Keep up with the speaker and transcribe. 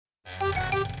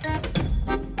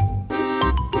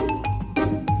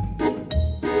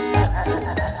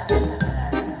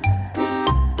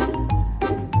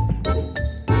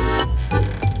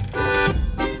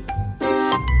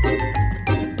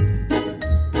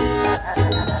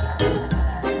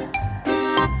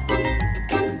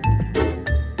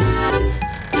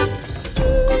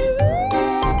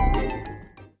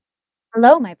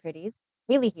Hello, my pretties.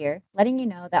 Haley here, letting you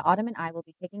know that Autumn and I will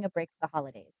be taking a break for the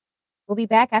holidays. We'll be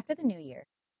back after the new year.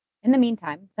 In the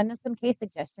meantime, send us some case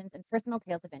suggestions and personal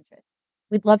tales of interest.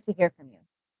 We'd love to hear from you.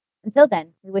 Until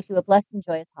then, we wish you a blessed and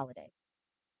joyous holiday.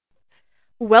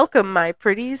 Welcome, my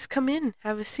pretties. Come in,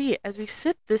 have a seat as we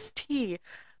sip this tea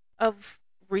of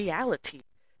reality.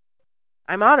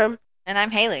 I'm Autumn, And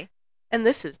I'm Haley. and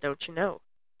this is Don't You Know?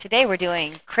 Today we're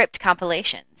doing Crypt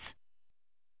Compilations.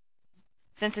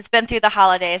 Since it's been through the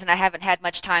holidays and I haven't had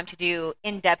much time to do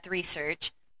in-depth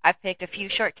research, I've picked a few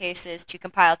short cases to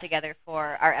compile together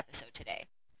for our episode today.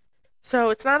 So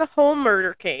it's not a whole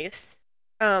murder case,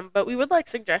 but we would like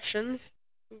suggestions.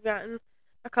 We've gotten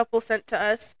a couple sent to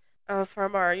us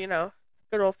from our,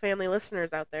 good old family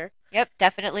listeners out there. Yep,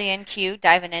 definitely in queue,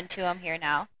 diving into them here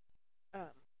now.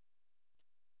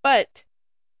 But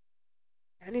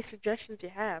any suggestions you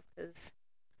have, because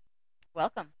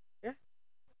Welcome.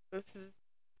 this is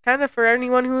kind of for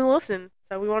anyone who will listen.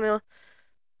 So we want to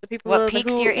the people What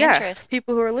piques your interest?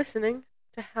 people who are listening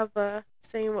to have a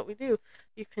say in what we do.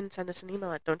 You can send us an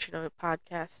email at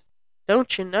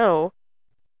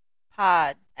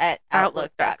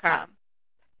pod@outlook.com.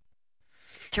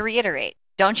 To reiterate,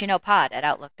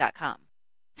 don'tyouknowpod@outlook.com.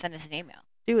 Send us an email.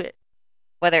 Do it.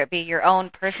 Whether it be your own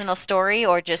personal story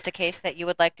or just a case that you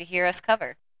would like to hear us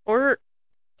cover. Or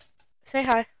say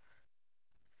hi.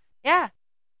 Yeah,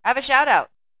 have a shout out.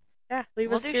 Yeah, leave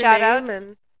We'll us do your shout name outs.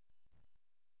 and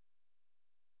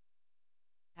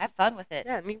Have fun with it.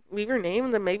 yeah, leave your name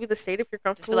and then maybe the state if you're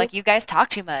comfortable. Just be like, you guys talk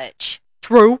too much.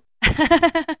 True.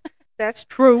 That's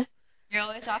true. You're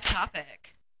always off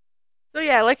topic. So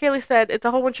yeah, like Haley said, it's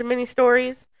a whole bunch of mini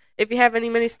stories. If you have any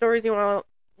mini stories you want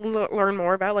to learn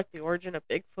more about, like the origin of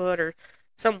Bigfoot or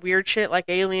some weird shit like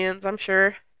aliens, I'm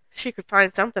sure she could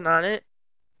find something on it.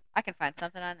 I can find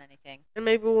something on anything. And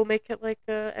maybe we'll make it like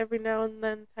a every now and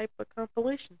then type of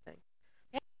compilation thing.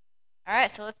 Yeah. All right,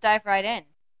 so let's dive right in.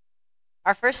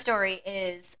 Our first story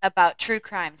is about true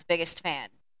crime's biggest fan,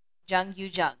 Jung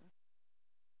Yoo-Jung.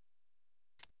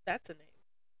 That's a name.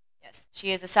 Yes,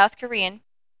 she is a South Korean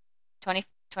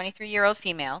 23-year-old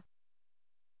female,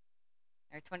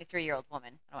 or 23-year-old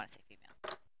woman. I don't want to say female.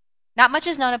 Not much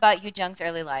is known about Yoo-Jung's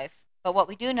early life, but what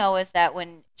we do know is that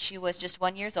when she was just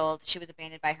 1 year old, she was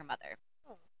abandoned by her mother.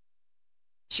 Oh.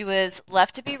 She was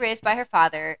left to be raised by her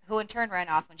father, who in turn ran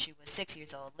off when she was 6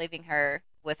 years old, leaving her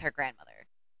with her grandmother.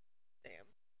 Damn.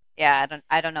 Yeah,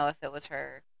 I don't know if it was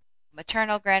her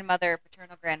maternal grandmother,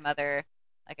 paternal grandmother.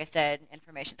 Like I said,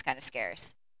 information's kind of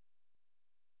scarce.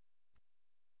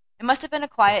 It must have been a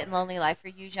quiet and lonely life for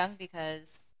Yoo-Jung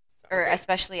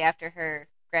especially after her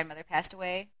grandmother passed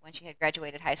away when she had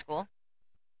graduated high school.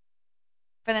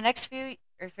 For the next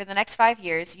 5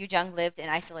 years, Yoo-Jung lived in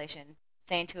isolation,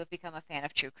 saying to have become a fan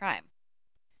of true crime.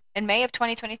 In May of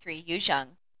 2023,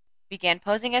 Yoo-Jung began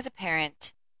posing as a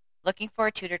parent, looking for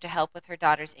a tutor to help with her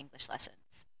daughter's English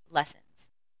lessons.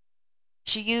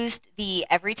 She used the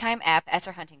Everytime app as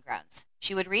her hunting grounds.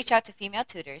 She would reach out to female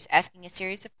tutors, asking a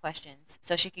series of questions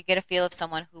so she could get a feel of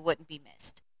someone who wouldn't be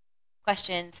missed.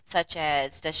 Questions such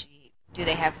as, do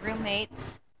they have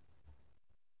roommates,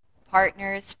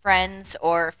 partners, friends,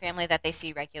 or family that they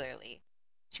see regularly?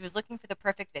 She was looking for the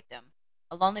perfect victim,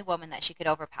 a lonely woman that she could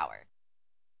overpower.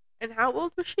 And how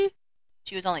old was she?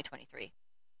 She was only 23.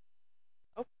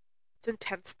 Oh, it's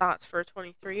intense thoughts for a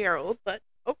 23-year-old, but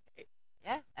okay.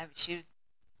 Yeah, I mean, she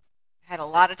had a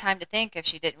lot of time to think if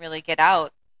she didn't really get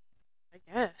out. I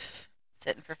guess.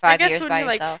 Sitting for 5 years by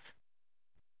herself.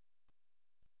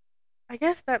 I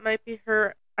guess that might be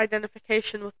her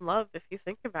identification with love, if you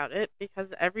think about it,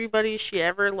 because everybody she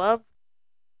ever loved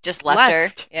just left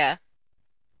her. Yeah.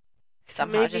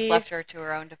 Somehow just left her to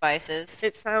her own devices.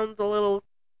 It sounds a little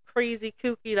crazy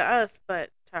kooky to us, but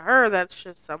to her, that's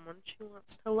just someone she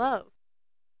wants to love.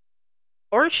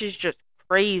 Or she's just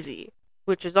crazy,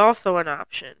 which is also an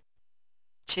option.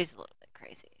 She's a little bit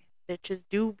crazy. Bitches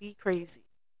do be crazy.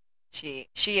 She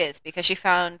is, because she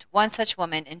found one such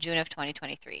woman in June of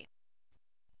 2023.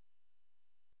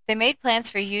 They made plans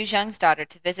for Yoo-Jung's daughter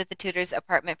to visit the tutor's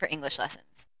apartment for English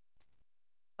lessons.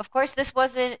 Of course, this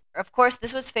was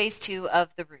phase 2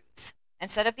 of the ruse.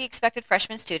 Instead of the expected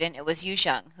freshman student, it was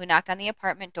Yoo-Jung who knocked on the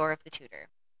apartment door of the tutor.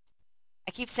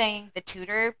 I keep saying the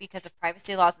tutor because of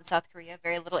privacy laws in South Korea.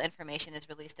 Very little information is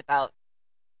released about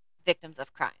victims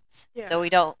of crimes. Yeah. So we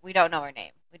don't know her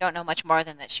name. We don't know much more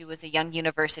than that she was a young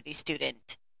university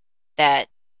student that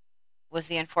was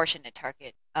the unfortunate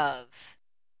target of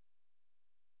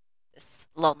this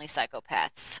lonely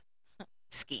psychopath's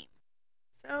scheme.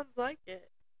 Sounds like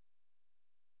it.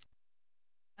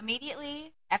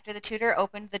 Immediately after the tutor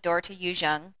opened the door to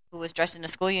Yoo-Jung, who was dressed in a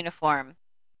school uniform,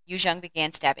 Yoo-Jung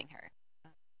began stabbing her.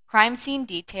 Crime scene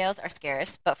details are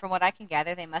scarce, but from what I can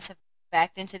gather, they must have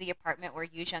backed into the apartment where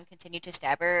Yoo-Jung continued to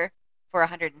stab her for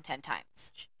 110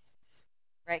 times.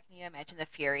 Right? Can you imagine the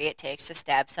fury it takes to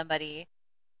stab somebody?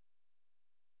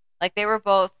 Like, they were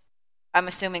both, I'm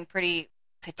assuming, pretty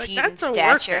petite in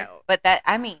stature. But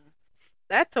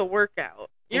that's a workout.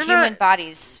 The human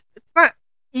body's... It's not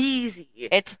easy.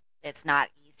 It's not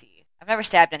easy. I've never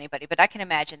stabbed anybody, but I can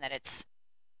imagine that it's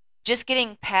just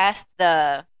getting past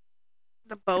the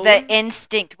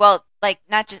instinct. Well, like,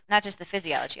 not just the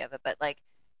physiology of it, but, like,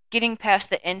 getting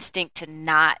past the instinct to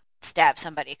not stab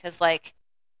somebody. Because, like,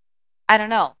 I don't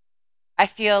know. I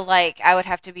feel like I would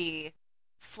have to be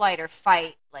flight or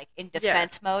fight, like, in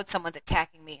defense mode. Someone's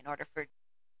attacking me in order for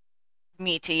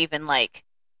me to even, like,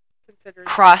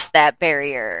 cross that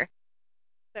barrier.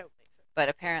 That would make sense. But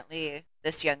apparently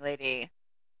this young lady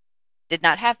did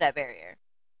not have that barrier.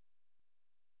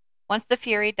 Once the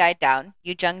fury died down,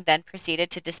 Yoo-Jung then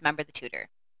proceeded to dismember the tutor.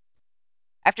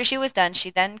 After she was done,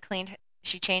 she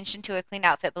changed into a clean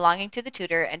outfit belonging to the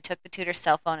tutor and took the tutor's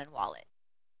cell phone and wallet.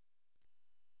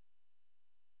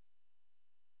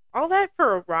 All that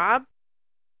for a rob?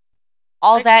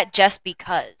 All that just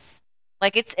because.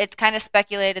 Like, it's kind of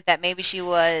speculated that maybe she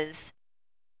was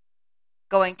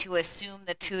going to assume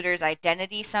the tutor's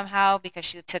identity somehow because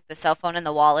she took the cell phone and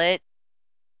the wallet.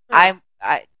 I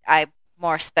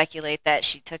more speculate that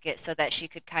she took it so that she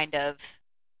could kind of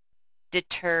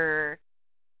deter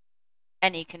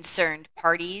any concerned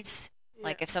parties. Yeah.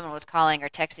 Like, if someone was calling or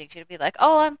texting, she'd be like,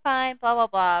 oh, I'm fine, blah, blah,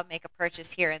 blah, make a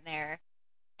purchase here and there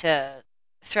to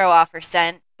throw off her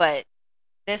scent. But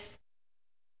this,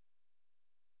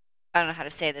 I don't know how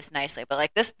to say this nicely, but,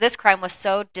 like, this crime was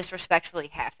so disrespectfully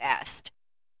half-assed.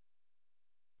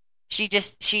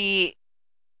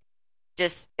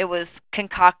 It was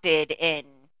concocted in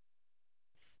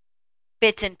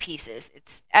bits and pieces.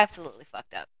 It's absolutely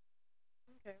fucked up.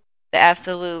 Okay. The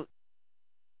absolute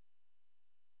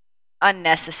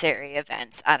unnecessary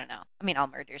events. I don't know. I mean, all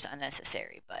murder's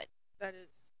unnecessary, but that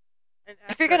is.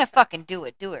 If you're gonna fucking do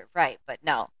it right. But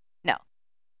no.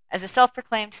 As a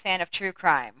self-proclaimed fan of true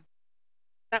crime,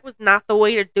 that was not the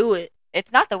way to do it.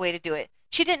 It's not the way to do it.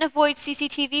 She didn't avoid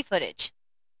CCTV footage.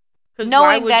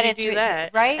 Knowing that it's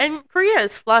that? Right? And Korea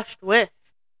is flushed with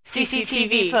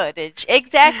CCTV footage.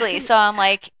 Exactly. So I'm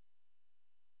like,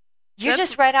 you're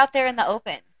just right out there in the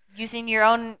open, using your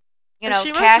own,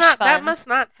 cash funds. That must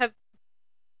not have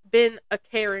been a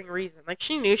caring reason. Like,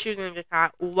 she knew she was going to get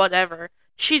caught, whatever.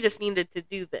 She just needed to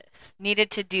do this.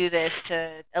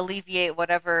 To alleviate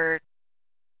whatever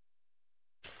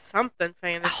something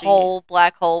fantasy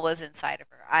black hole was inside of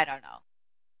her. I don't know.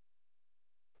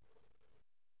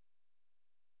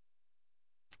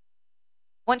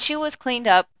 Once she was cleaned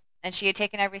up and she had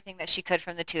taken everything that she could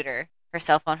from the tutor, her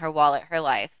cell phone, her wallet, her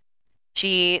life,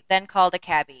 she then called a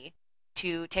cabbie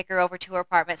to take her over to her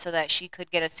apartment so that she could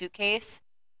get a suitcase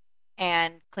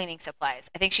and cleaning supplies.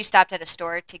 I think she stopped at a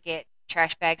store to get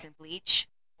trash bags and bleach.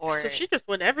 So she just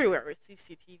went everywhere with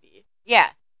CCTV. Yeah.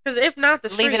 Because if not the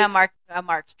streets, leaving a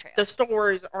marked trail. The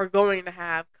stores are going to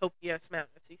have copious amount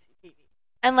of CCTV.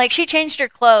 And, like, she changed her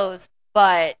clothes,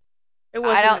 but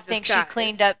I don't think she disguise.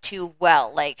 cleaned up too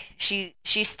well. Like, she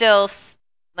still,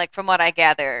 like, from what I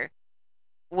gather,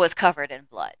 was covered in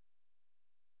blood.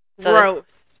 So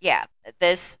gross.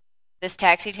 This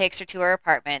taxi takes her to her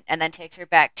apartment and then takes her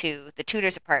back to the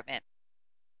tutor's apartment,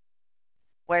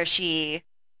 where she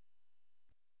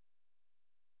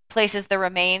places the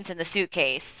remains in the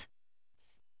suitcase.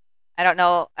 I don't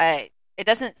know. It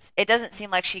doesn't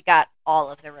seem like she got all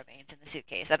of the remains in the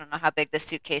suitcase. I don't know how big the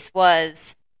suitcase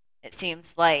was. It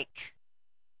seems like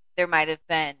there might have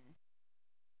been,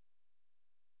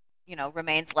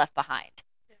 remains left behind.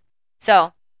 Yeah.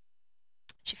 So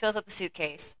she fills up the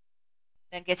suitcase,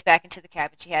 then gets back into the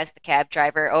cab, and she has the cab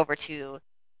driver over to,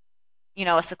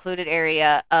 a secluded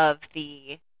area of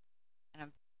the, and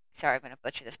I'm sorry, I'm going to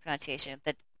butcher this pronunciation,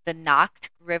 the Nacht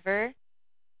River,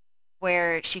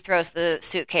 where she throws the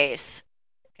suitcase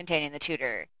containing the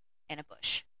tutor in a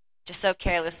bush. Just so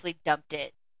carelessly dumped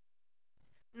it.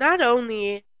 Not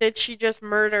only did she just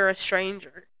murder a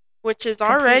stranger, which is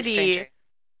already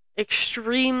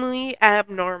extremely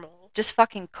abnormal. Just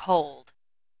fucking cold.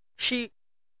 She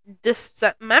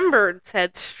dismembered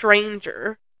said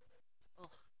stranger.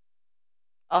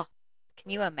 Oh,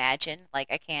 can you imagine?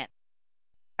 Like, I can't.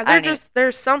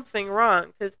 There's something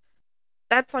wrong, because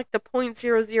that's like the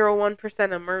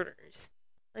 0.001% of murders.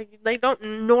 Like, they don't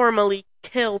normally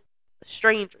kill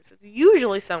strangers. It's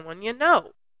usually someone you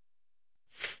know.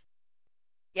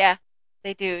 Yeah,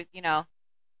 they do, It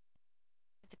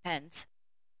depends.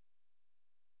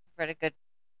 I've read a good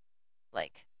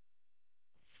like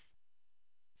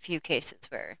few cases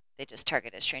where they just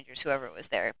targeted strangers, whoever was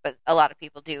there. But a lot of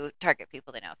people do target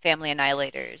people they know, family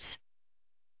annihilators.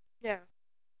 Yeah.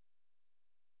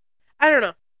 I don't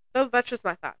know. That's just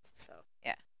my thoughts. So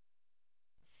Yeah.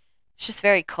 It's just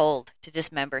very cold to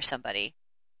dismember somebody.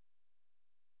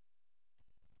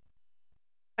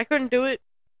 I couldn't do it.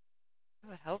 I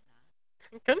would hope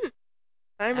not. I couldn't.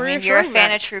 I'm I mean, you're a reassuring fan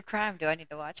that. of true crime. Do I need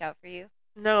to watch out for you?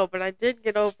 No, but I did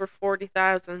get over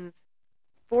 40,000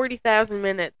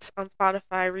 minutes on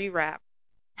Spotify rewrap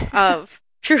of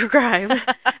true crime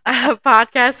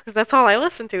podcasts, because that's all I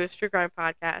listen to is true crime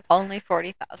podcasts. Only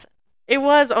 40,000. It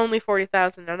was only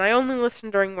 40,000, and I only listen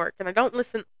during work, and I don't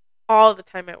listen all the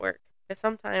time at work, because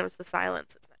sometimes the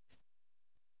silence is nice.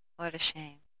 What a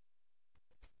shame.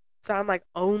 So I'm like,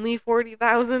 only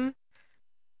 40,000?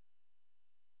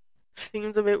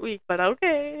 Seems a bit weak, but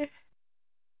okay.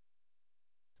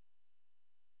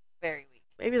 Very weak.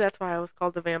 Maybe that's why I was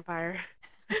called the vampire.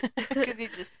 Because you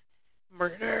just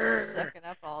Murder. sucking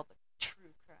up all the true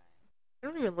crime. I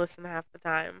don't even listen half the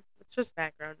time. It's just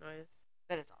background noise.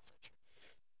 That is also true.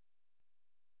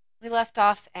 We left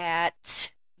off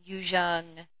at Yoo-Jung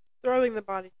Throwing the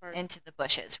body part. into the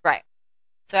bushes. Right.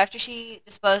 So after she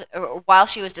while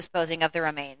she was disposing of the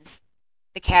remains,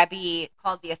 the cabbie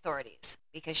called the authorities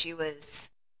because she was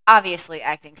obviously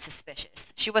acting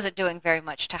suspicious. She wasn't doing very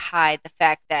much to hide the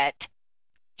fact that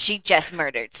she just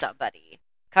murdered somebody,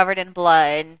 covered in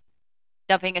blood,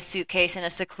 dumping a suitcase in a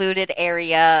secluded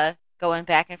area, going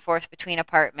back and forth between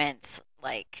apartments,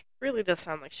 like Really does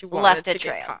sound like she wanted left a to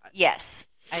trail. get caught. Yes.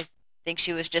 I think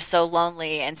she was just so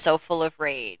lonely and so full of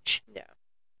rage Yeah.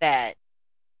 that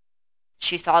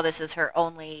she saw this as her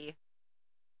only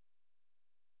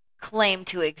claim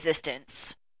to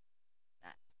existence.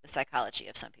 The psychology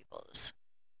of some people is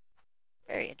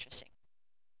very interesting.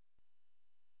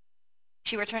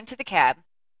 She returned to the cab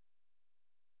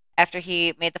after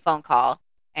he made the phone call,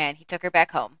 and he took her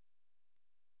back home.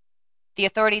 The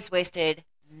authorities wasted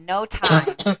no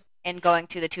time in going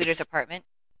to the tutor's apartment,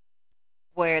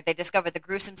 where they discovered the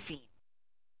gruesome scene.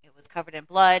 It was covered in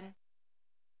blood.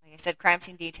 Like I said, crime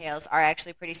scene details are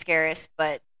actually pretty scarce,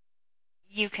 but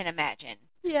you can imagine.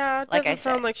 Yeah, it Like I doesn't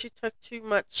sound said. like she took too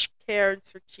much care and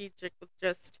strategic with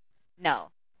just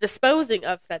No. disposing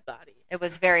of said body. It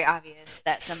was very obvious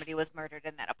that somebody was murdered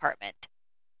in that apartment.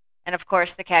 And of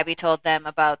course, the cabbie told them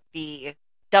about the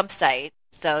dump site,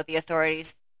 so the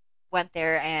authorities went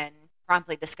there and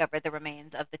promptly discovered the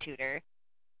remains of the tutor.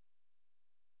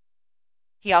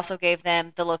 He also gave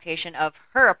them the location of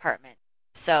her apartment,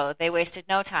 so they wasted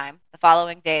no time. The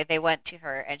following day, they went to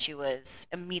her, and she was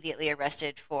immediately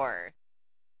arrested for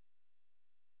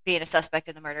being a suspect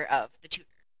in the murder of the tutor.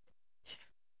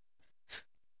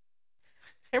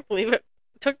 I can't believe it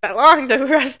took that long to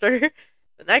arrest her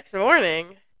the next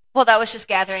morning. Well, that was just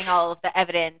gathering all of the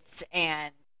evidence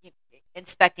and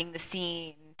inspecting the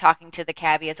scene, talking to the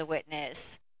cabbie as a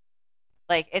witness.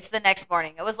 Like, it's the next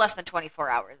morning. It was less than 24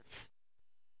 hours,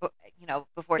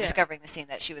 before discovering the scene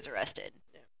that she was arrested.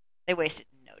 Yeah. They wasted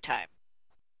no time.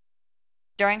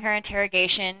 During her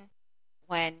interrogation,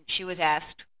 when she was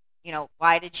asked,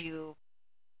 why did you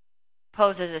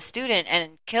pose as a student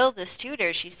and kill this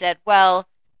tutor, she said, well,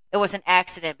 it was an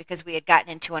accident because we had gotten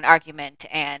into an argument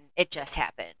and it just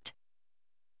happened.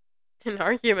 An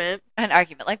argument? An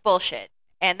argument, like bullshit.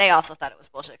 And they also thought it was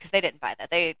bullshit because they didn't buy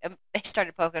that. They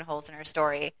started poking holes in her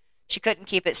story. She couldn't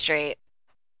keep it straight.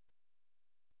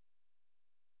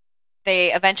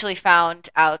 They eventually found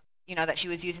out, that she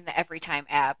was using the Everytime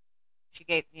app. She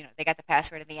gave, they got the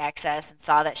password and the access and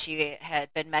saw that she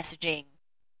had been messaging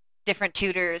different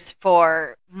tutors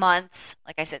for months.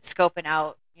 Like I said, scoping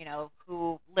out,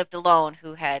 who lived alone,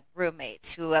 who had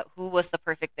roommates, who was the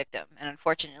perfect victim. And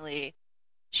unfortunately,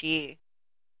 she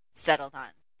settled on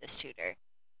this tutor.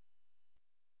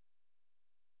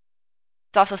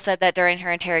 It's also said that during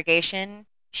her interrogation,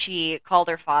 she called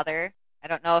her father. I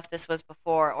don't know if this was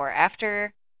before or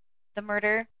after the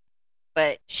murder,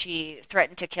 but she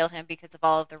threatened to kill him because of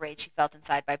all of the rage she felt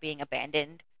inside by being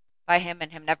abandoned by him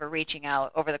and him never reaching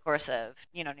out over the course of,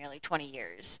 nearly 20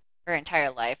 years. Her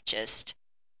entire life just...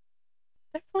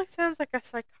 Definitely sounds like a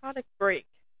psychotic break.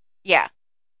 Yeah.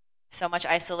 So much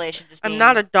isolation just being... I'm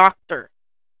not a doctor.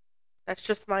 That's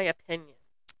just my opinion.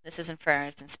 This isn't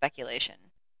first and speculation.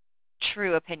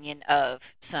 True opinion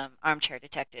of some armchair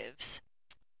detectives.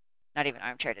 Not even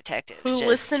armchair detectives. Who just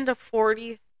listened to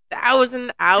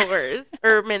 40,000 hours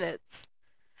or minutes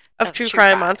of true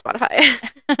crime on Spotify.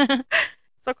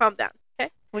 So calm down, okay?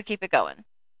 We keep it going.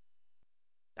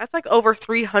 That's like over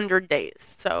 300 days,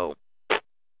 so...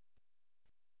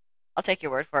 I'll take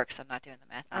your word for it because I'm not doing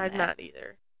the math on I'm that. not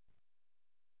either.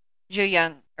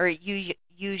 Yoo-Jung,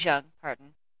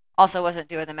 pardon, also wasn't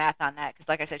doing the math on that because,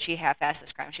 like I said, she half-assed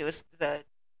this crime. The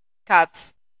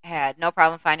cops had no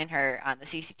problem finding her on the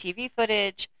CCTV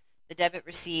footage, the debit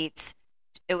receipts.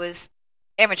 It was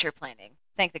amateur planning,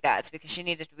 thank the gods, because she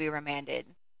needed to be remanded.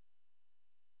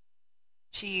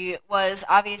 She was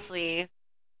obviously,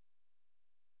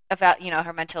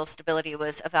 her mental stability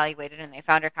was evaluated, and they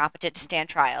found her competent to stand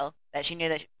trial. That she knew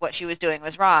that what she was doing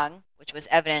was wrong, which was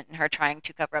evident in her trying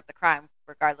to cover up the crime,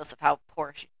 regardless of how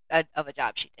poor of a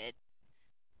job she did.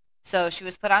 So she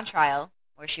was put on trial,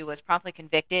 where she was promptly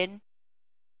convicted.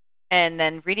 And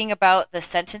then reading about the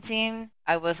sentencing,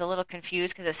 I was a little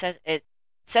confused because it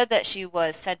said that she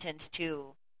was sentenced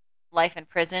to life in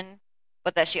prison,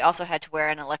 but that she also had to wear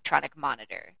an electronic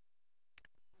monitor.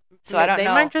 So I don't know. They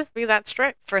might just be that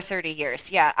strict. For 30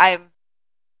 years. Yeah,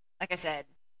 like I said,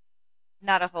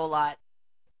 not a whole lot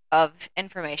of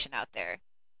information out there.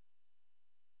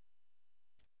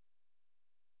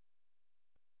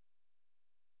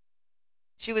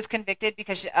 She was convicted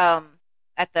because,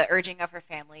 at the urging of her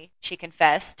family, she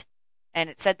confessed, and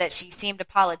it said that she seemed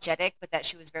apologetic, but that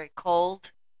she was very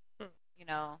cold,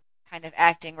 kind of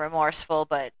acting remorseful,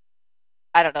 but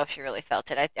I don't know if she really felt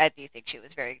it. I do think she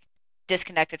was very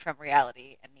disconnected from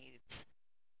reality and needs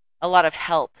a lot of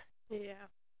help. Yeah.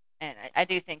 And I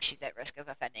do think she's at risk of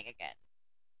offending again.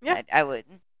 Yeah. I would.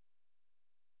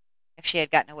 If she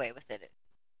had gotten away with it.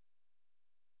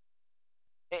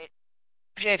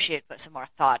 If she had put some more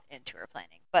thought into her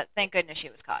planning. But thank goodness she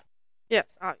was caught.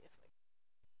 Yes, obviously.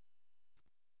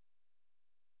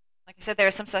 Like I said, there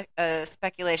was some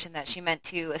speculation that she meant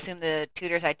to assume the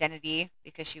tutor's identity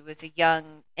because she was a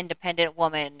young, independent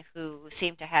woman who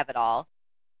seemed to have it all.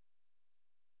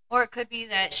 Or it could be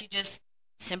that she just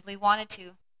simply wanted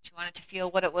to. She wanted to feel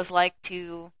what it was like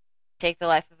to take the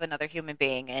life of another human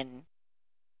being in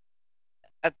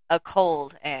a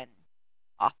cold and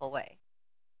awful way.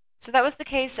 So that was the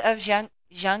case of Jung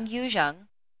Yoo-Jung.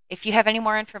 If you have any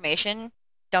more information,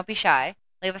 don't be shy.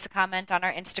 Leave us a comment on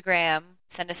our Instagram.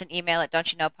 Send us an email at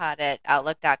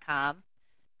don'tyouknowpod@outlook.com.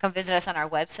 Come visit us on our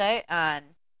website on,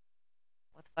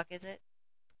 what the fuck is it?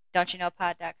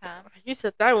 don'tyouknowpod.com. You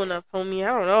set that one up, homie.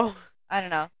 I don't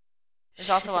know. There's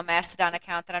also a Mastodon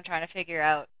account that I'm trying to figure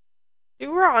out. Dude,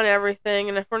 we're on everything,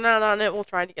 and if we're not on it, we'll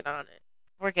try to get on it.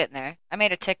 We're getting there. I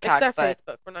made a TikTok, except but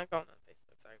Facebook. We're not going on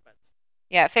Facebook. Sorry, but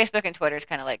yeah, Facebook and Twitter is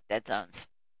kind of like dead zones.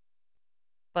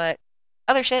 But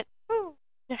other shit, woo.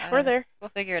 Yeah, we're there. We'll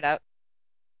figure it out.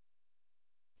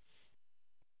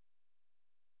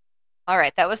 All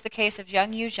right, that was the case of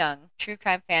Jung Yoo-Jung, true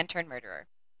crime fan turned murderer.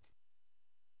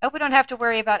 I hope we don't have to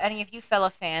worry about any of you fellow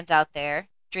fans out there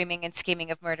dreaming and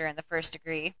scheming of murder in the first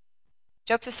degree.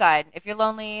 Jokes aside, if you're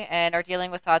lonely and are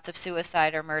dealing with thoughts of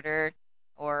suicide or murder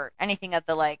or anything of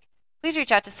the like, please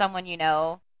reach out to someone you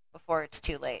know before it's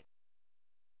too late.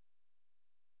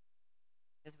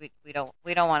 Because we don't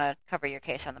want to cover your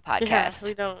case on the podcast. Yeah,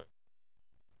 we don't.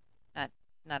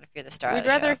 Not if you're the star We'd of the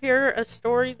rather show. hear a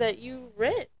story that you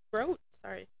wrote.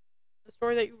 Sorry, a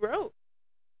story that you wrote.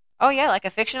 Oh yeah, like a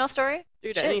fictional story.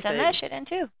 Dude, shit, anything. Send that shit in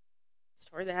too. A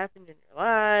story that happened in your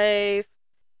life.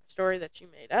 A story that you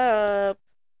made up.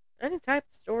 Any type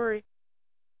of story.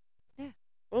 Yeah.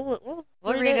 We'll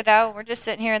read it out. We're just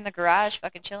sitting here in the garage,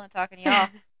 fucking chilling, talking to y'all.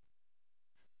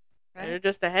 Right?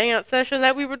 Just a hangout session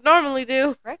that we would normally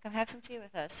do. Right, come have some tea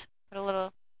with us. Put a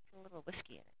little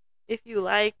whiskey in it. If you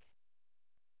like.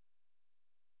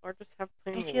 Or just have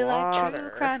plain water. If you like true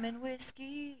crime and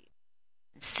whiskey.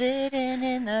 And sitting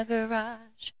in the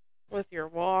garage. With your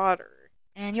water.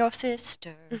 And your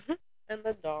sister. And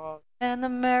the dog. And the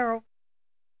marrow.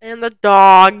 And the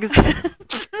dogs.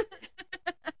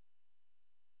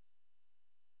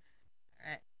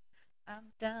 Alright.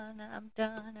 I'm done, and I'm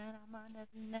on to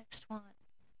the next one.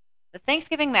 The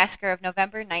Thanksgiving Massacre of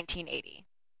November 1980.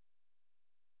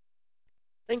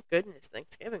 Thank goodness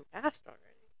Thanksgiving passed already.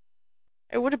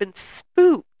 It would have been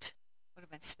spooked. Would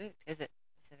have been spooked. Is it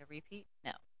a repeat?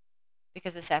 No.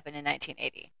 Because this happened in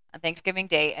 1980. On Thanksgiving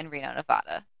Day in Reno,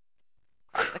 Nevada.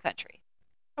 Across the country.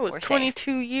 I was We're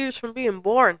 22 years from being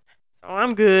born. So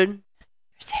I'm good.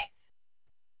 You're safe.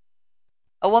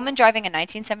 A woman driving a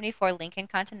 1974 Lincoln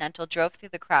Continental drove through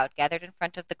the crowd gathered in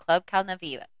front of the Club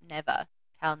Calneva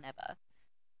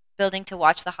building to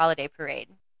watch the holiday parade.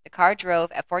 The car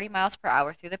drove at 40 miles per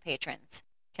hour through the patrons,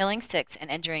 killing 6 and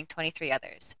injuring 23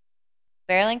 others,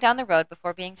 barreling down the road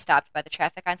before being stopped by the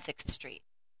traffic on 6th Street.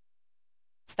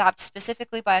 Stopped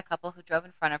specifically by a couple who drove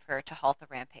in front of her to halt the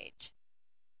rampage.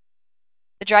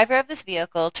 The driver of this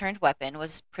vehicle turned weapon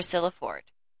was Priscilla Ford.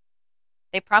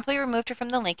 They promptly removed her from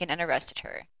the Lincoln and arrested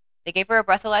her. They gave her a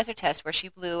breathalyzer test where she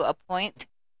blew a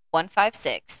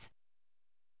 .156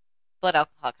 blood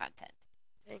alcohol content.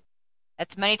 Dang.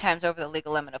 That's many times over the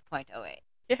legal limit of .08.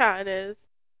 Yeah, it is.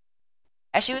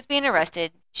 As she was being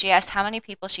arrested, she asked how many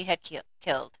people she had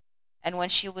killed, and when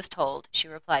she was told, she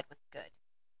replied with good.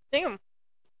 Damn.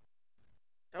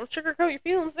 Don't sugarcoat your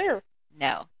feelings there.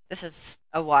 No, this is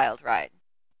a wild ride.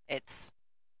 It's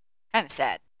kind of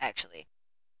sad, actually.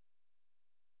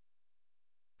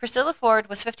 Priscilla Ford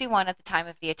was 51 at the time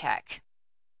of the attack.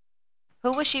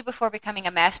 Who was she before becoming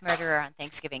a mass murderer on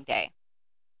Thanksgiving Day?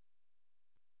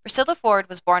 Priscilla Ford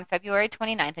was born February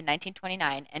 29th in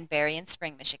 1929 in Berrien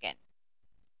Spring, Michigan.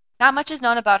 Not much is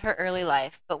known about her early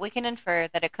life, but we can infer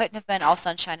that it couldn't have been all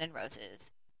sunshine and roses,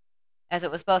 as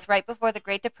it was both right before the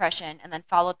Great Depression and then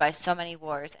followed by so many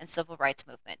wars and civil rights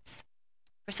movements.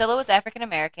 Priscilla was African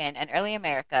American, and early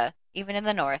America, even in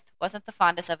the North, wasn't the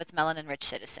fondest of its melanin-rich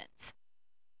citizens.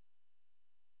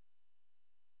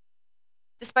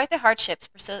 Despite the hardships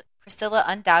Priscilla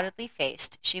undoubtedly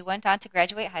faced, she went on to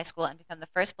graduate high school and become the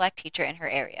first black teacher in her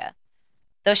area,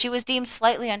 though she was deemed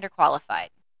slightly underqualified.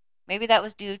 Maybe that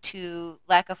was due to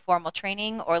lack of formal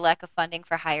training or lack of funding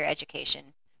for higher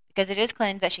education, because it is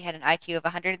claimed that she had an IQ of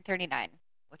 139,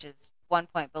 which is 1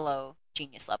 point below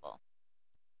genius level.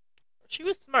 She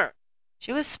was smart.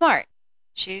 She was smart.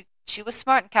 She was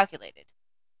smart and calculated.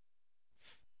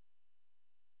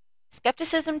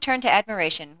 Skepticism turned to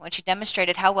admiration when she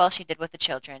demonstrated how well she did with the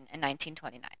children in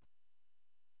 1929.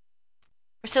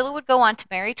 Priscilla would go on to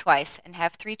marry twice and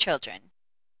have 3 children.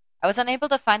 I was unable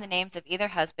to find the names of either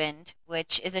husband,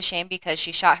 which is a shame because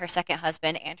she shot her second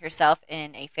husband and herself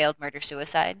in a failed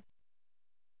murder-suicide.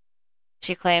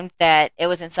 She claimed that it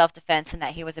was in self-defense and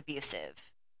that he was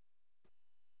abusive.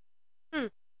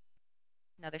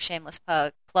 Another shameless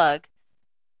plug.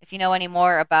 If you know any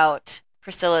more about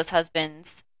Priscilla's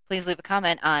husbands, please leave a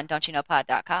comment on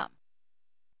don'tyouknowpod.com.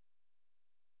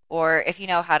 Or if you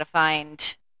know how to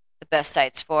find the best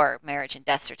sites for marriage and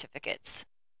death certificates,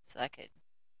 so I could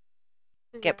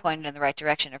get pointed in the right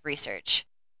direction of research.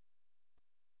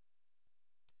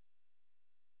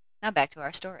 Now back to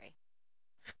our story.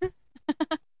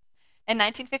 In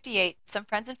 1958, some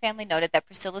friends and family noted that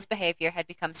Priscilla's behavior had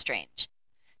become strange.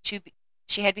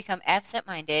 She had become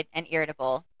absent-minded and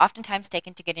irritable, oftentimes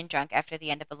taken to getting drunk after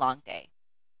the end of a long day.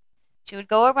 She would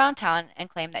go around town and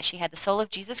claim that she had the soul of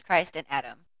Jesus Christ and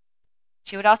Adam.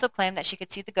 She would also claim that she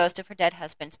could see the ghost of her dead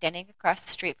husband standing across the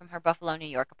street from her Buffalo, New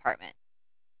York apartment.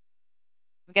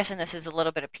 I'm guessing this is a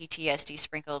little bit of PTSD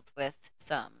sprinkled with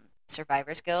some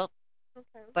survivor's guilt,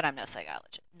 but I'm no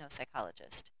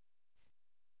psychologist.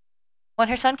 When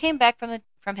her son came back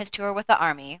from his tour with the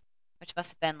Army, which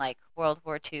must have been like World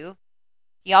War II,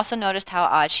 he also noticed how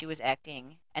odd she was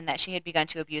acting and that she had begun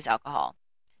to abuse alcohol.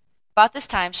 About this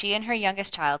time, she and her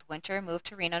youngest child, Winter, moved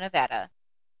to Reno, Nevada.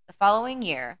 The following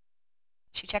year,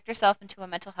 she checked herself into a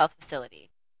mental health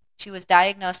facility. She was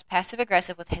diagnosed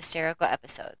passive-aggressive with hysterical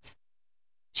episodes.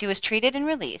 She was treated and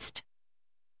released.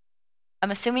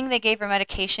 I'm assuming they gave her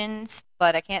medications,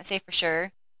 but I can't say for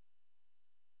sure.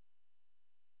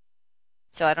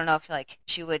 So I don't know if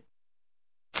she would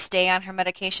stay on her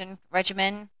medication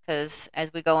regimen, because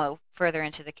as we go further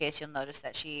into the case, you'll notice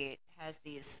that she has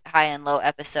these high and low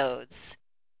episodes.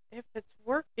 If it's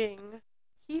working,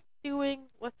 keep doing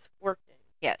what's working.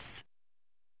 Yes.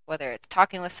 Whether it's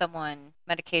talking with someone,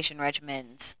 medication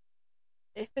regimens.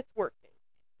 If it's working.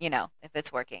 If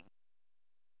it's working.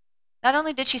 Not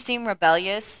only did she seem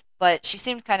rebellious, but she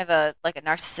seemed kind of a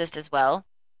narcissist as well.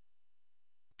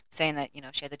 Saying that,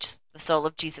 she had the soul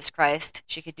of Jesus Christ.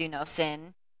 She could do no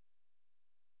sin.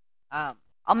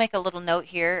 I'll make a little note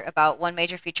here about one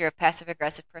major feature of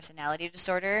passive-aggressive personality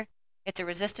disorder. It's a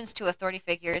resistance to authority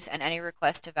figures and any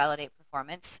request to validate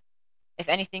performance. If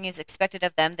anything is expected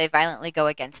of them, they violently go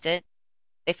against it.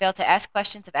 They fail to ask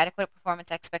questions of adequate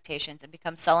performance expectations and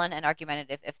become sullen and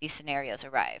argumentative if these scenarios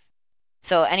arrive.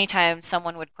 So anytime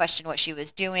someone would question what she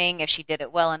was doing, if she did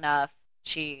it well enough,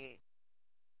 she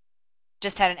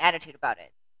just had an attitude about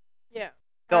it. Yeah.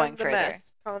 Going further.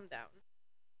 Mess. Calm down.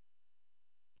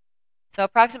 So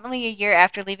approximately a year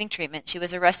after leaving treatment, she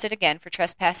was arrested again for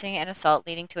trespassing and assault,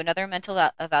 leading to another mental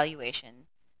evaluation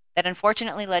that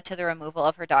unfortunately led to the removal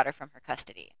of her daughter from her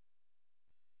custody.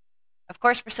 Of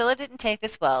course, Priscilla didn't take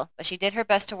this well, but she did her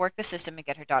best to work the system and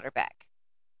get her daughter back.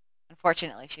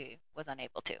 Unfortunately, she was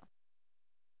unable to.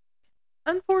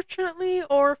 Unfortunately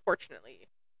or fortunately?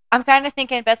 I'm kind of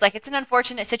thinking best, it's an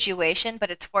unfortunate situation,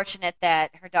 but it's fortunate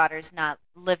that her daughter's not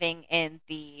living in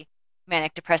the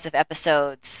manic depressive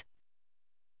episodes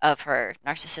of her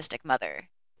narcissistic mother.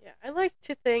 Yeah, I like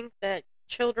to think that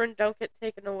children don't get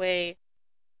taken away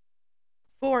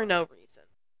for no reason.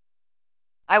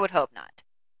 I would hope not.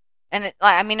 And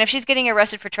I mean, if she's getting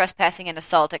arrested for trespassing and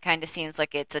assault, it kind of seems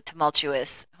like it's a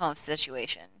tumultuous home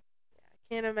situation. Yeah,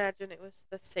 I can't imagine it was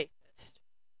the safest.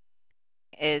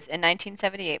 Is in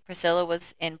 1978, Priscilla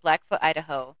was in Blackfoot,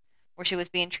 Idaho, where she was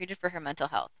being treated for her mental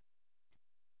health.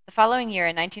 The following year,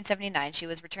 in 1979, she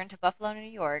was returned to Buffalo, New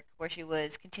York, where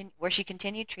she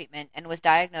continued treatment and was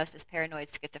diagnosed as paranoid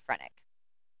schizophrenic.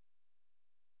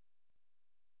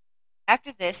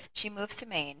 After this, she moves to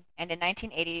Maine, and in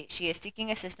 1980, she is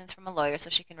seeking assistance from a lawyer so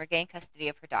she can regain custody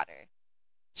of her daughter.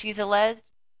 She is alleged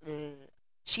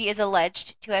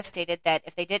to have stated that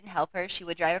if they didn't help her, she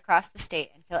would drive across the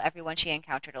state and kill everyone she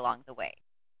encountered along the way.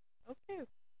 Okay.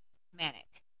 Manic.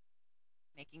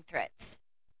 Making threats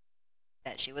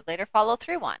that she would later follow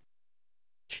through on.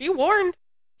 She warned.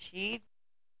 They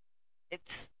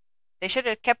should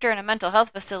have kept her in a mental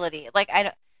health facility.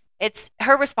 It's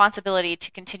her responsibility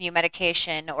to continue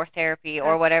medication or therapy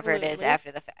or whatever it is Absolutely.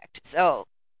 after the fact. So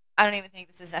I don't even think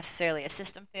this is necessarily a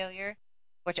system failure,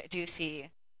 which I do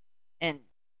see in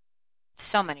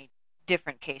so many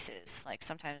different cases. Like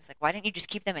sometimes, why didn't you just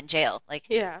keep them in jail?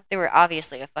 Yeah. They were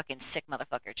obviously a fucking sick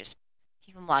motherfucker. Just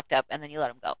keep them locked up and then you let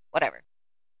them go. Whatever.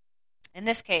 In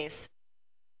this case,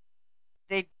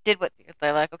 they did what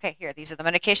they're like, okay, here, these are the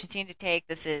medications you need to take.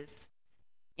 This is,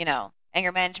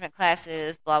 anger management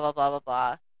classes, blah, blah, blah, blah,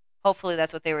 blah. Hopefully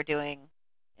that's what they were doing,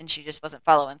 and she just wasn't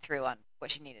following through on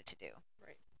what she needed to do.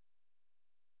 Right.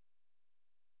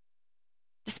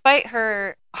 Despite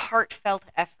her heartfelt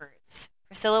efforts,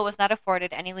 Priscilla was not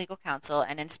afforded any legal counsel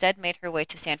and instead made her way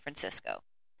to San Francisco,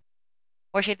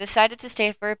 where she decided to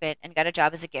stay for a bit and got a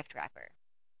job as a gift wrapper,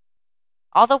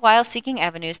 all the while seeking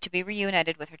avenues to be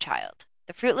reunited with her child.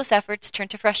 The fruitless efforts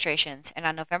turned to frustrations, and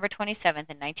on November 27th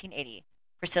in 1980,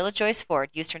 Priscilla Joyce Ford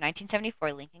used her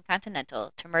 1974 Lincoln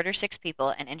Continental to murder 6 people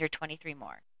and injure 23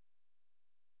 more.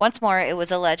 Once more, it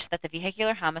was alleged that the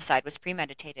vehicular homicide was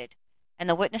premeditated, and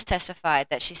the witness testified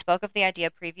that she spoke of the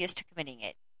idea previous to committing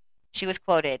it. She was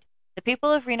quoted, "The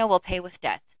people of Reno will pay with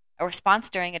death," a response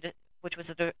during which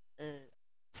was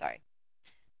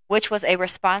a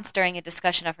response during a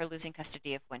discussion of her losing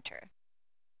custody of Winter.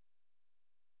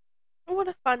 Oh, what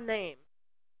a fun name.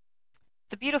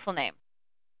 It's a beautiful name.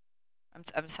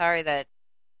 I'm sorry that...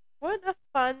 What a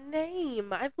fun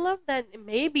name. I love that.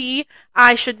 Maybe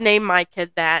I should name my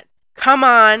kid that. Come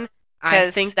on. I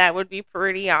think that would be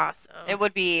pretty awesome. It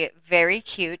would be very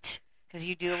cute, because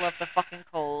you do love the fucking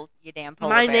cold, you damn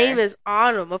polar bear. My name is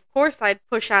Autumn. Of course I'd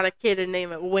push out a kid and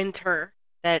name it Winter.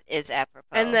 That is apropos.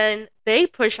 And then they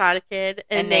push out a kid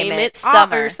and name it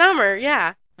Summer. Summer,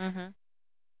 yeah. Mm-hmm. And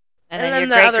then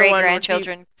your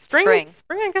great-great-grandchildren, Spring.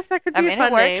 Spring, I guess that could be a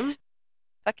fun name.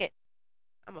 Fuck it.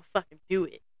 I'm gonna fucking do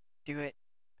it. Do it.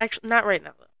 Actually, not right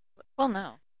now, though. Well,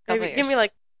 no. Maybe, give me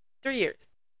 3 years.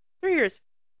 3 years.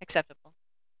 Acceptable.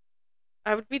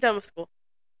 I would be done with school.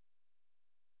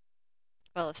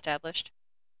 Well established.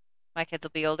 My kids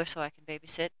will be older so I can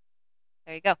babysit.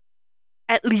 There you go.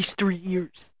 At least 3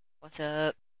 years. What's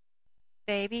up?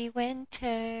 Baby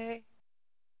Winter.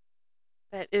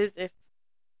 That is if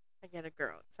I get a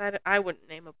girl. I wouldn't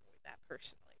name a boy that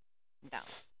personally. No.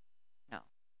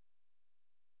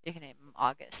 You can name him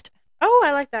August. Oh,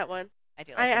 I like that one. I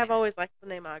do. I've always liked the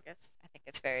name August. I think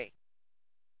it's very...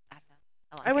 I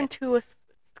don't know. I went to a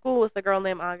school with a girl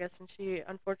named August, and she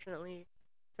unfortunately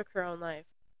took her own life.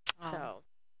 Oh. So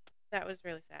that was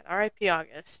really sad. R.I.P.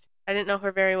 August. I didn't know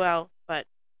her very well, but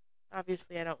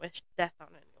obviously I don't wish death on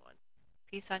anyone.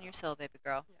 Peace on your soul, baby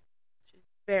girl. Yeah. She's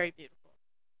very beautiful.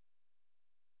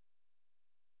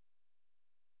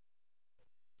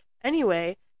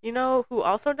 Anyway, you know who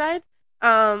also died?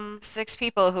 6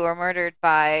 people who were murdered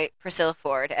by Priscilla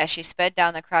Ford as she sped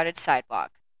down the crowded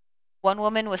sidewalk. One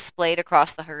woman was splayed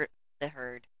across the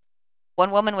herd.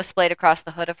 One woman was splayed across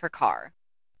the hood of her car.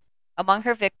 Among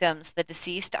her victims, the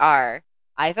deceased are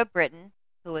Iva Britton,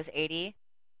 who was 80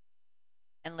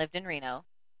 and lived in Reno,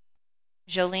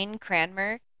 Jolene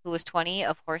Cranmer, who was 20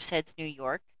 of Horseheads, New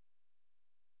York,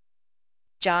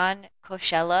 John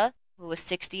Coachella, who was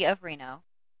 60 of Reno,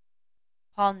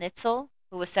 Paul Nitzel,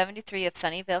 who was 73 of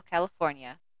Sunnyvale,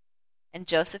 California, and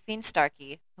Josephine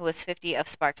Starkey, who was 50 of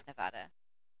Sparks, Nevada.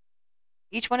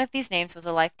 Each one of these names was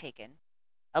a life taken,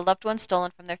 a loved one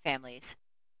stolen from their families,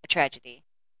 a tragedy.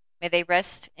 May they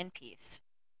rest in peace.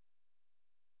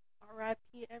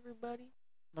 R.I.P. everybody.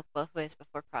 Look both ways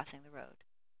before crossing the road.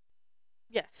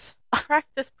 Yes.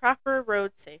 Practice proper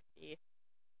road safety.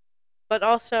 But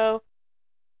also,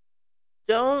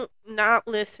 don't not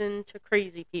listen to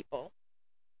crazy people.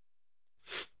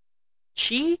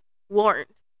 She warned.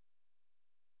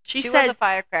 She was a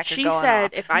firecracker She going said,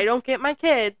 off. if I don't get my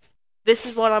kids, this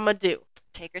is what I'm going to do.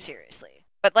 Take her seriously.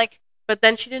 But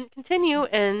then she didn't continue,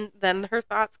 and then her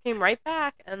thoughts came right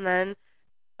back, and then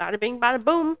bada bing, bada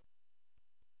boom.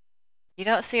 You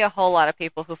don't see a whole lot of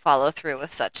people who follow through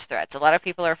with such threats. A lot of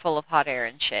people are full of hot air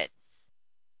and shit.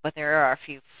 But there are a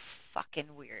few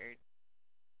fucking weird.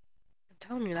 I'm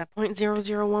telling you, that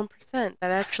 0.001%,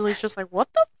 that actually is just like, what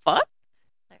the fuck?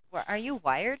 Like, are you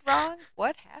wired wrong?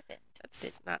 What happened?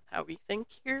 That's not how we think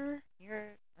here. You're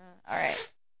all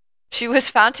right. She was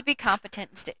found to be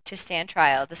competent to stand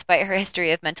trial despite her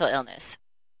history of mental illness.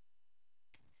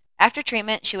 After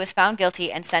treatment, she was found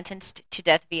guilty and sentenced to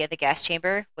death via the gas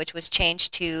chamber, which was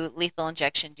changed to lethal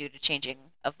injection due to changing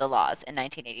of the laws in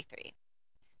 1983.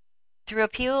 Through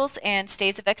appeals and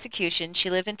stays of execution, she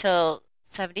lived until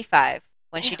 75,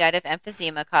 when she died of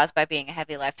emphysema caused by being a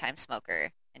heavy lifetime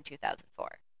smoker in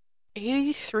 2004.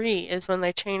 83 is when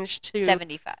they changed to...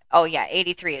 75. Oh, yeah,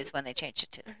 83 is when they changed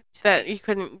it to... that you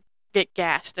couldn't get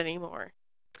gassed anymore.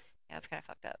 Yeah, it's kind of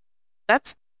fucked up.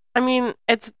 It's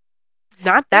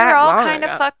not that They're all long kind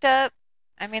ago. of fucked up.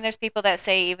 I mean, there's people that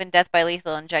say even death by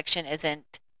lethal injection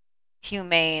isn't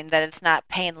humane, that it's not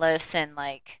painless, and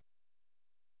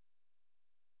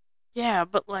Yeah,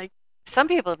 but some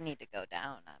people need to go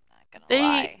down, I'm not gonna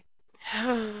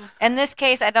lie. In this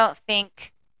case, I don't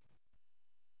think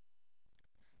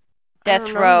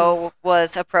death row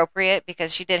was appropriate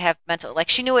because she did have mental...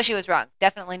 she knew what she was wrong.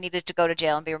 Definitely needed to go to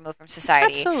jail and be removed from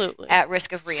society. Absolutely. At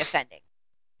risk of reoffending.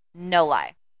 No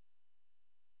lie.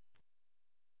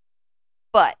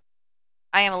 But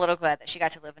I am a little glad that she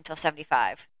got to live until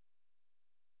 75.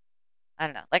 I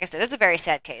don't know. Like I said, it's a very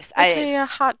sad case. It's a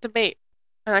hot debate,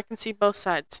 and I can see both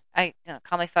sides.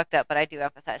 Call me fucked up, but I do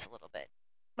empathize a little bit.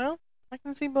 Well, I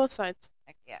can see both sides.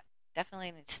 Yeah,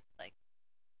 definitely needs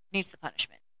the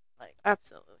punishment.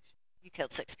 Absolutely. You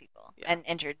killed 6 people and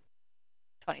injured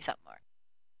 20-something more.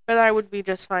 But I would be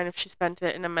just fine if she spent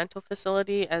it in a mental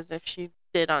facility as if she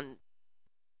did on...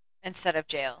 Instead of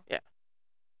jail. Yeah.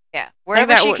 Yeah,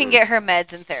 wherever she can get her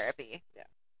meds and therapy. Yeah.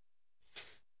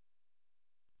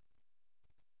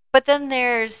 But then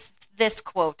there's this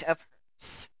quote of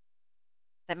hers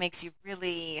that makes you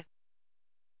really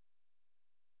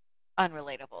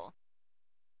unrelatable.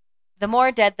 The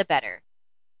more dead, the better.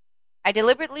 I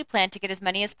deliberately planned to get as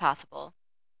many as possible.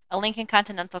 A Lincoln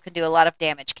Continental can do a lot of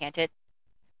damage, can't it?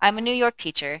 I'm a New York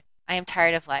teacher. I am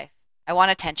tired of life. I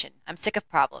want attention. I'm sick of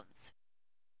problems.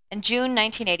 In June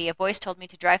 1980, a voice told me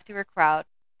to drive through a crowd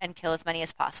and kill as many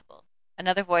as possible.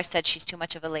 Another voice said she's too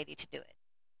much of a lady to do it.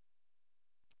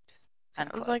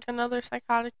 Sounds Unquote. like another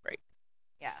psychotic break.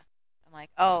 Yeah. I'm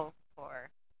like, oh, poor.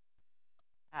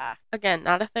 Again,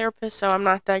 not a therapist, so I'm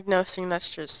not diagnosing.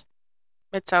 That's just...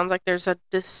 It sounds like there's a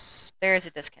there is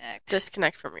a disconnect.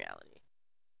 Disconnect from reality.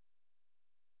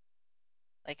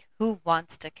 Who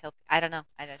wants to kill... I don't know.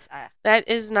 That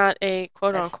is not a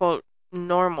quote-unquote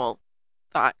normal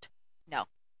thought. No.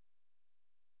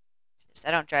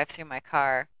 I don't drive through my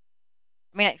car.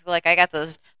 I mean, I got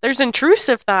those... There's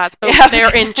intrusive thoughts, but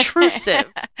they're intrusive.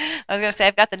 I was going to say,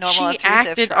 I've got the normal intrusive She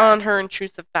acted trust. on her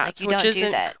intrusive thoughts, you which don't isn't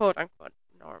do that. quote-unquote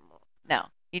normal. No,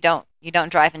 you don't. You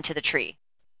don't drive into the tree.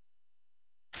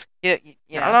 You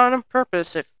Not on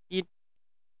purpose if you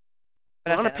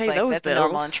want to pay those that's bills. a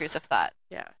normal intrusive thought.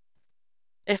 Yeah.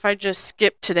 If I just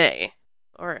skip today,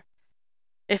 or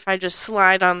if I just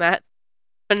slide on that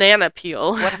banana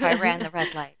peel. What if I ran the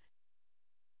red light?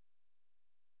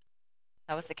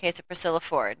 That was the case of Priscilla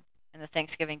Ford in the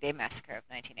Thanksgiving Day Massacre of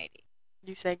 1980.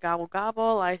 You say gobble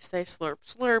gobble, I say slurp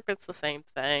slurp, it's the same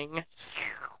thing.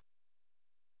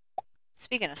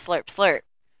 Speaking of slurp slurp,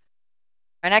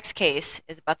 our next case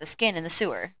is about the skin in the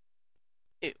sewer.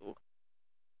 Ew.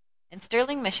 In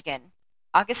Sterling, Michigan,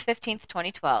 August 15th,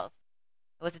 2012,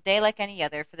 it was a day like any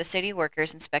other for the city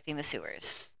workers inspecting the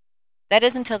sewers. That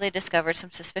is until they discovered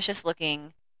some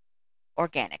suspicious-looking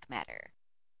organic matter.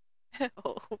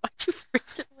 Oh, why'd you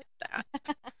phrase it like that?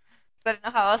 I didn't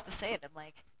know how else to say it. I'm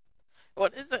like,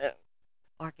 what is it?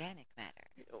 Organic matter.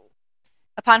 Ew.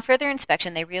 Upon further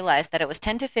inspection, they realized that it was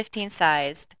 10 to 15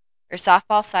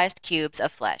 softball-sized cubes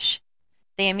of flesh.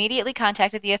 They immediately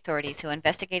contacted the authorities who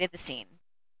investigated the scene.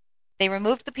 They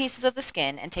removed the pieces of the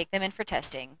skin and take them in for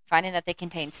testing, finding that they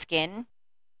contained skin,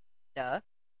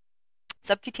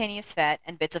 subcutaneous fat,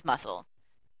 and bits of muscle.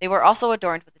 They were also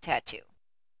adorned with a tattoo.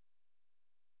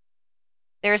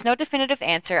 There is no definitive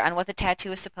answer on what the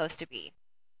tattoo is supposed to be.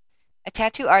 A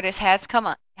tattoo artist has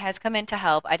come in to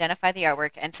help identify the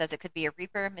artwork and says it could be a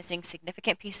reaper missing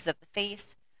significant pieces of the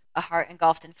face, a heart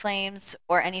engulfed in flames,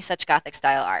 or any such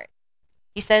Gothic-style art.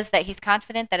 He says that he's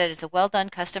confident that it is a well-done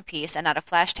custom piece and not a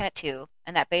flash tattoo,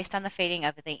 and that based on the fading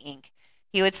of the ink,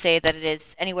 he would say that it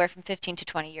is anywhere from 15 to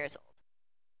 20 years old.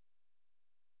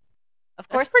 Of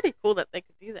course, That's pretty cool that they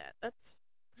could do that. That's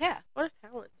yeah, what a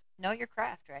talent. know your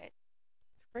craft, right?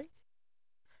 It's crazy.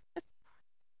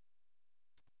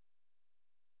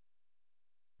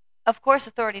 Of course,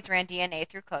 authorities ran DNA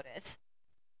through CODIS,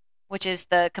 which is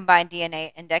the combined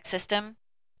DNA index system,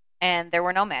 and there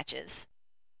were no matches.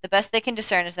 The best they can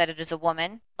discern is that it is a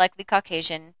woman, likely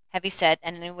Caucasian, heavy-set,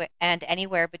 and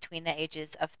anywhere between the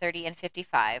ages of 30 and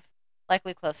 55,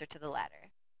 likely closer to the latter.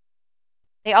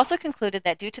 They also concluded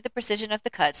that due to the precision of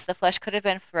the cuts, the flesh could have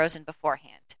been frozen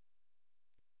beforehand.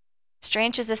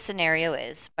 Strange as this scenario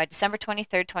is, by December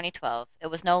 23, 2012, it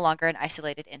was no longer an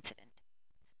isolated incident.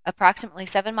 Approximately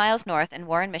 7 miles north in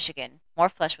Warren, Michigan, more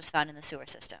flesh was found in the sewer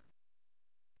system.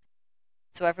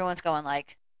 So everyone's going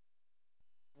like,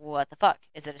 what the fuck?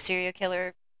 Is it a serial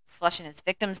killer flushing his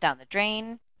victims down the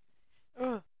drain?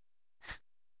 Ugh.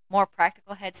 More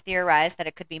practical heads theorize that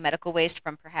it could be medical waste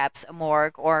from perhaps a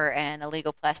morgue or an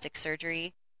illegal plastic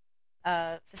surgery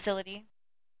facility.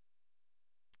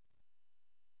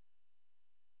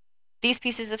 These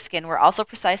pieces of skin were also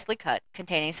precisely cut,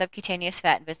 containing subcutaneous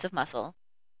fat and bits of muscle,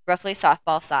 roughly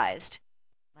softball-sized,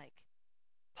 like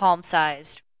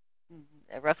palm-sized,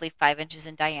 roughly 5 inches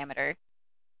in diameter.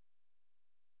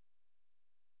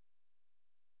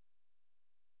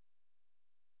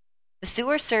 The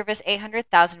sewers service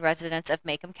 800,000 residents of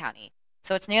Macomb County,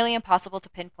 so it's nearly impossible to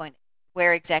pinpoint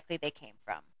where exactly they came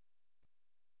from.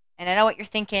 And I know what you're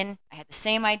thinking. I had the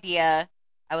same idea.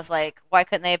 I was like, why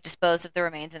couldn't they have disposed of the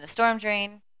remains in a storm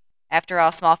drain? After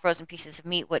all, small frozen pieces of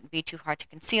meat wouldn't be too hard to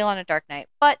conceal on a dark night,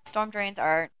 but storm drains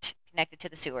aren't connected to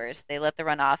the sewers. They let the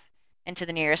runoff into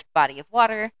the nearest body of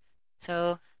water.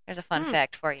 So there's a fun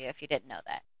fact for you if you didn't know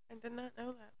that. I did not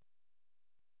know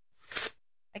that.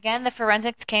 Again, the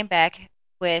forensics came back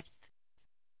with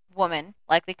woman,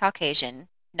 likely Caucasian,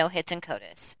 no hits in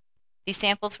CODIS. These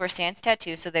samples were sans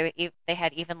tattoo, so they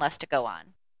had even less to go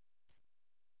on.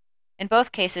 In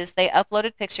both cases, they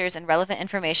uploaded pictures and relevant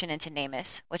information into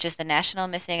NAMUS, which is the National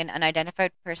Missing and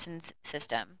Unidentified Persons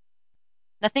System.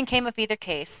 Nothing came of either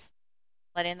case,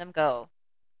 letting them go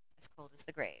as cold as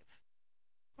the grave.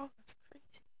 Oh, that's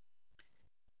crazy.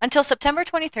 Until September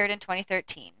 23rd in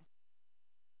 2013.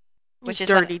 Which is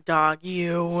dirty dog,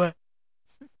 you.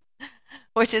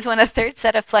 Which is when a third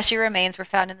set of fleshy remains were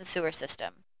found in the sewer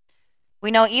system. We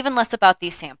know even less about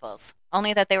these samples,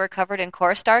 only that they were covered in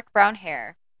coarse dark brown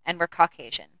hair and were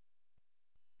Caucasian.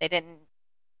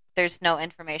 There's no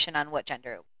information on what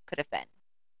gender it could have been.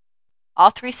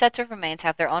 All 3 sets of remains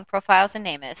have their own profiles in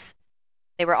NAMUS.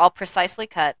 They were all precisely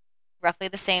cut, roughly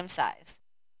the same size,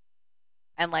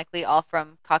 and likely all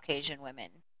from Caucasian women.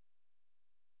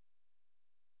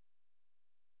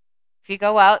 If you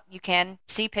go out, you can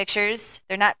see pictures.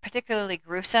 They're not particularly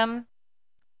gruesome,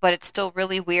 but it's still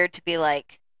really weird to be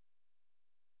like,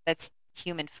 that's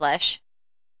human flesh.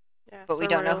 Yeah, but we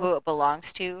don't know who it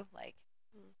belongs to. Like,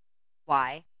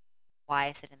 why? Why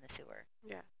is it in the sewer?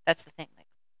 Yeah. That's the thing. Like,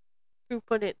 who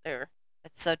put it there?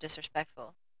 It's so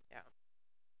disrespectful. Yeah.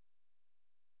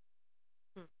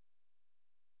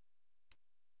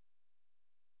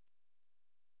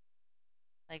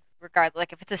 Like, regardless,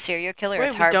 like if it's a serial killer, Wait,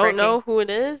 it's we heartbreaking. don't know who it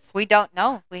is? We don't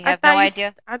know. We have no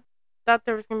idea. I thought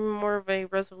there was going to be more of a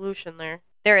resolution there.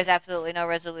 There is absolutely no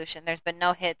resolution. There's been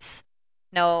no hits,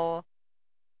 no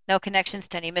connections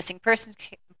to any missing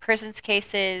persons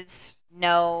cases,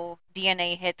 no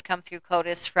DNA hits come through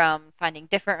CODIS from finding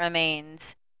different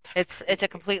remains. It's a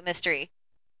complete mystery.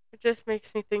 It just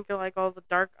makes me think of like all the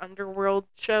dark underworld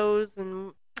shows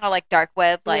and like dark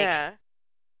web, like yeah.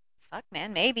 Fuck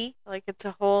man, maybe. Like it's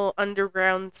a whole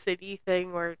underground city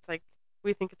thing where it's like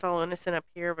we think it's all innocent up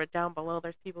here, but down below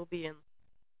there's people being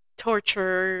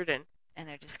tortured and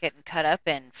they're just getting cut up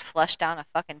and flushed down a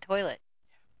fucking toilet.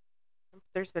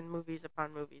 There's been movies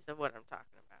upon movies of what I'm talking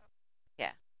about.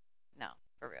 Yeah. No,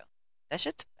 for real. That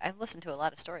shit's... I've listened to a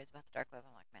lot of stories about the dark web.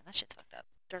 I'm like, man, that shit's fucked up.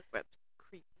 Dark web's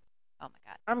creepy. Oh my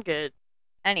god. I'm good.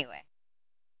 Anyway.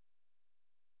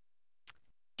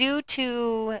 Due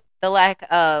to the lack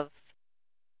of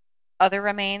other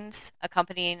remains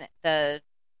accompanying the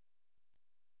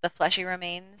fleshy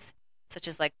remains, such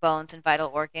as like bones and vital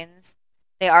organs,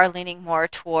 they are leaning more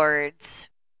towards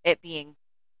it being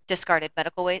discarded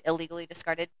medical waste, illegally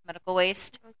discarded medical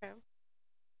waste. Okay.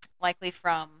 Likely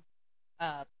from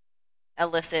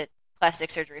illicit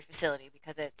plastic surgery facility,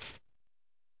 because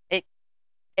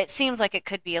it seems like it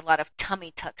could be a lot of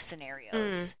tummy tuck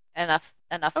scenarios. Enough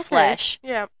okay. Flesh.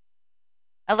 Yeah.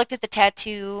 I looked at the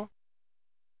tattoo.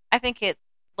 I think it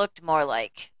looked more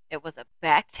like it was a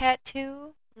back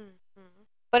tattoo.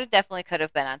 But it definitely could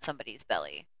have been on somebody's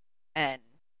belly. And,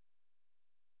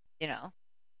 Got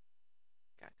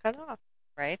cut off.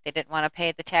 right? They didn't want to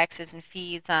pay the taxes and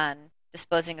fees on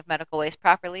disposing of medical waste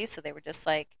properly, so they were just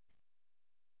like,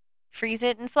 freeze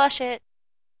it and flush it,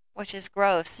 which is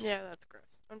gross. Yeah, that's gross.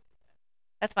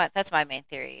 That's my main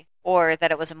theory. Or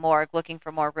that it was a morgue looking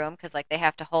for more room because like they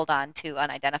have to hold on to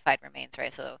unidentified remains,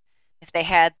 right? So if they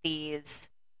had these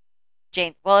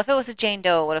if it was a Jane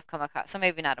Doe, it would have come across. So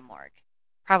maybe not a morgue,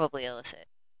 probably illicit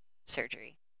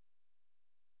surgery.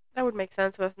 That would make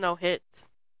sense with no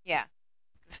hits. Yeah,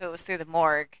 because if it was through the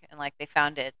morgue and like they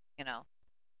found it,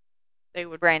 They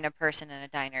would random person in a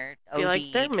diner be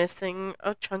like, they're OD'd. missing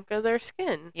a chunk of their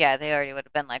skin. Yeah, they already would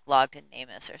have been like logged in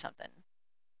namus or something.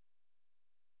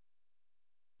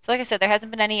 So like I said, there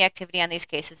hasn't been any activity on these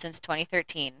cases since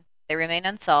 2013. They remain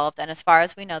unsolved, and as far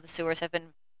as we know, the sewers have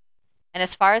been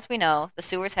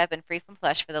free from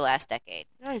flush for the last decade.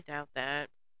 I doubt that.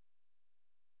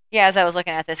 Yeah, as I was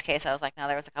looking at this case, I was like, no,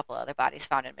 there was a couple of other bodies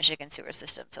found in Michigan sewer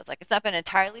system. So it's like it's not been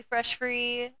entirely flesh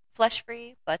free,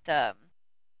 but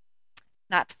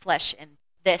not flesh in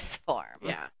this form.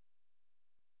 Yeah.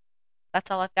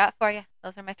 That's all I've got for you.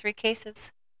 Those are my 3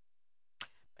 cases.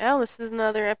 Well, this is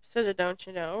another episode of Don't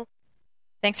You Know.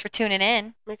 Thanks for tuning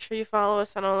in. Make sure you follow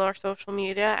us on all our social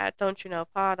media at Don't You Know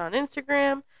Pod on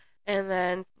Instagram, and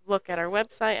then look at our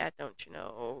website at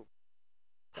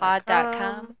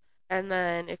don'tyouknow.pod.com. And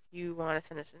then if you want to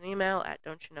send us an email at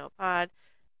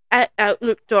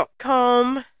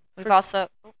don'tyouknowpod@outlook.com. We've also...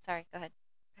 Oh, sorry, go ahead.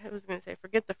 I was going to say,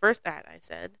 forget the first ad I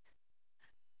said.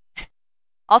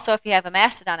 Also, if you have a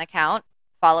Mastodon account,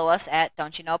 follow us at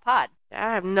Don't You Know Pod.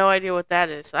 I have no idea what that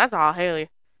is, so that's all Haley.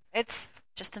 It's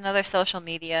just another social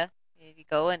media. You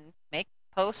go and make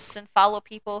posts and follow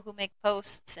people who make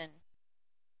posts, and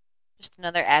just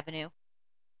another avenue.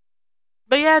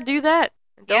 But yeah, do that.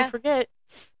 And don't Yeah. forget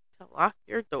to lock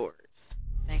your doors.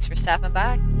 Thanks for stopping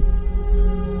by.